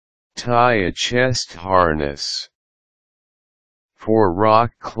Tie a chest harness. For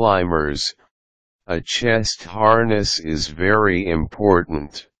rock climbers, a chest harness is very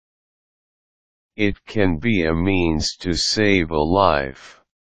important. It can be a means to save a life.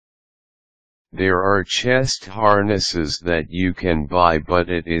 There are chest harnesses that you can buy, but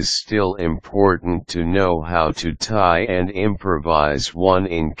it is still important to know how to tie and improvise one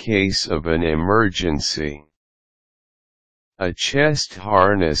in case of an emergency. A chest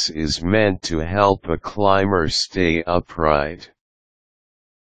harness is meant to help a climber stay upright.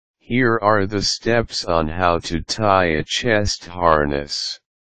 Here are the steps on how to tie a chest harness.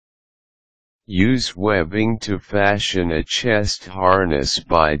 Use webbing to fashion a chest harness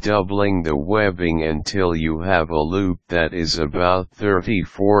by doubling the webbing until you have a loop that is about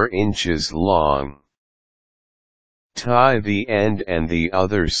 34 inches long. Tie the end and the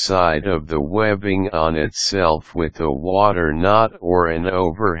other side of the webbing on itself with a water knot or an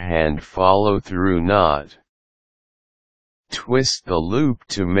overhand follow-through knot. Twist the loop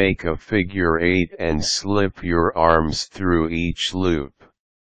to make a figure 8 and slip your arms through each loop.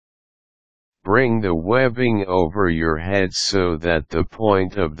 Bring the webbing over your head so that the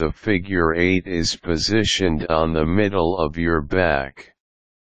point of the figure 8 is positioned on the middle of your back.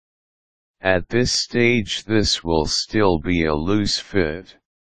 At this stage this will still be a loose fit.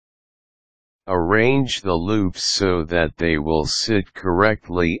 Arrange the loops so that they will sit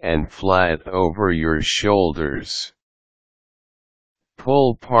correctly and flat over your shoulders.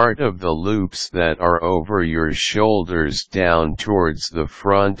 Pull part of the loops that are over your shoulders down towards the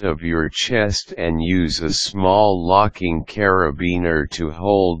front of your chest and use a small locking carabiner to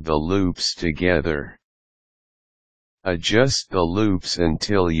hold the loops together. Adjust the loops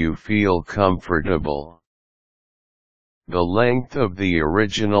until you feel comfortable. The length of the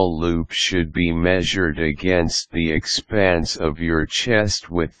original loop should be measured against the expanse of your chest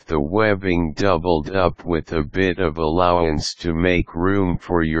with the webbing doubled up with a bit of allowance to make room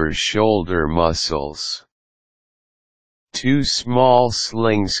for your shoulder muscles. 2 small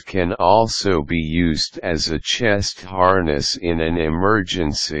slings can also be used as a chest harness in an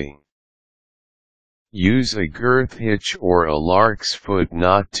emergency. Use a girth hitch or a lark's foot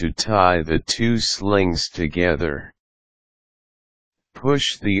knot to tie the 2 slings together.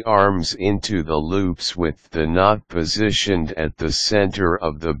 Push the arms into the loops with the knot positioned at the center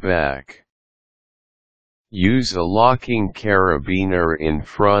of the back. Use a locking carabiner in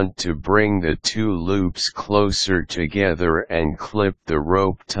front to bring the 2 loops closer together and clip the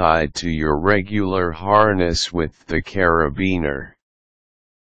rope tied to your regular harness with the carabiner.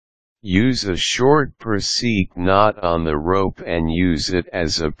 Use a short prusik knot on the rope and use it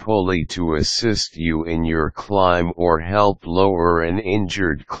as a pulley to assist you in your climb or help lower an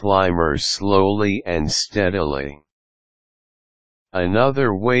injured climber slowly and steadily.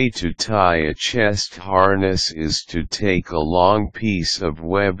 Another way to tie a chest harness is to take a long piece of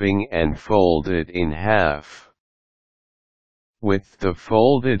webbing and fold it in half. With the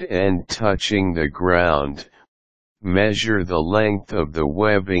folded end touching the ground, measure the length of the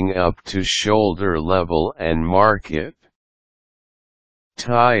webbing up to shoulder level and mark it.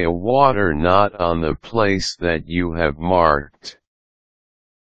 Tie a water knot on the place that you have marked.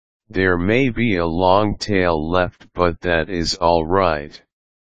 There may be a long tail left, but that is all right.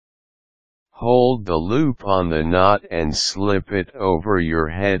 Hold the loop on the knot and slip it over your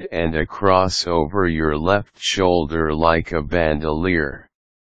head and across over your left shoulder like a bandolier.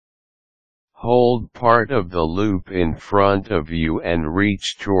 Hold part of the loop in front of you and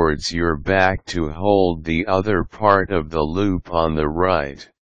reach towards your back to hold the other part of the loop on the right.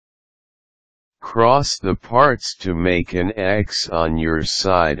 Cross the parts to make an X on your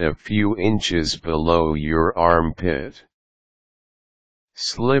side a few inches below your armpit.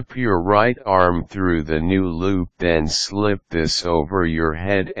 Slip your right arm through the new loop, then slip this over your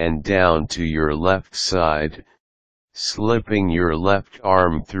head and down to your left side, slipping your left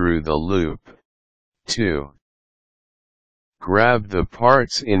arm through the loop. 2. Grab the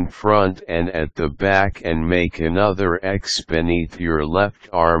parts in front and at the back and make another X beneath your left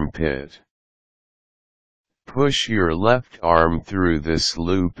armpit. Push your left arm through this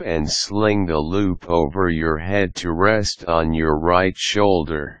loop and sling the loop over your head to rest on your right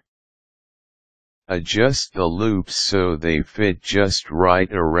shoulder. Adjust the loops so they fit just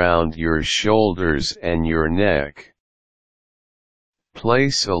right around your shoulders and your neck.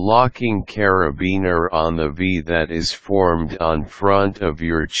 Place a locking carabiner on the V that is formed on front of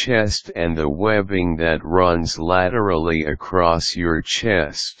your chest and the webbing that runs laterally across your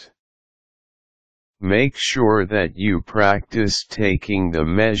chest. Make sure that you practice taking the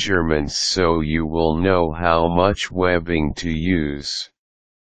measurements so you will know how much webbing to use.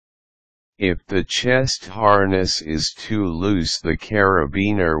 If the chest harness is too loose, the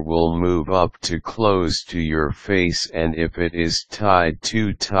carabiner will move up to close to your face, and if it is tied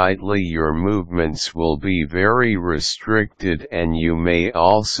too tightly, your movements will be very restricted and you may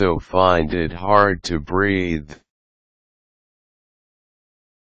also find it hard to breathe.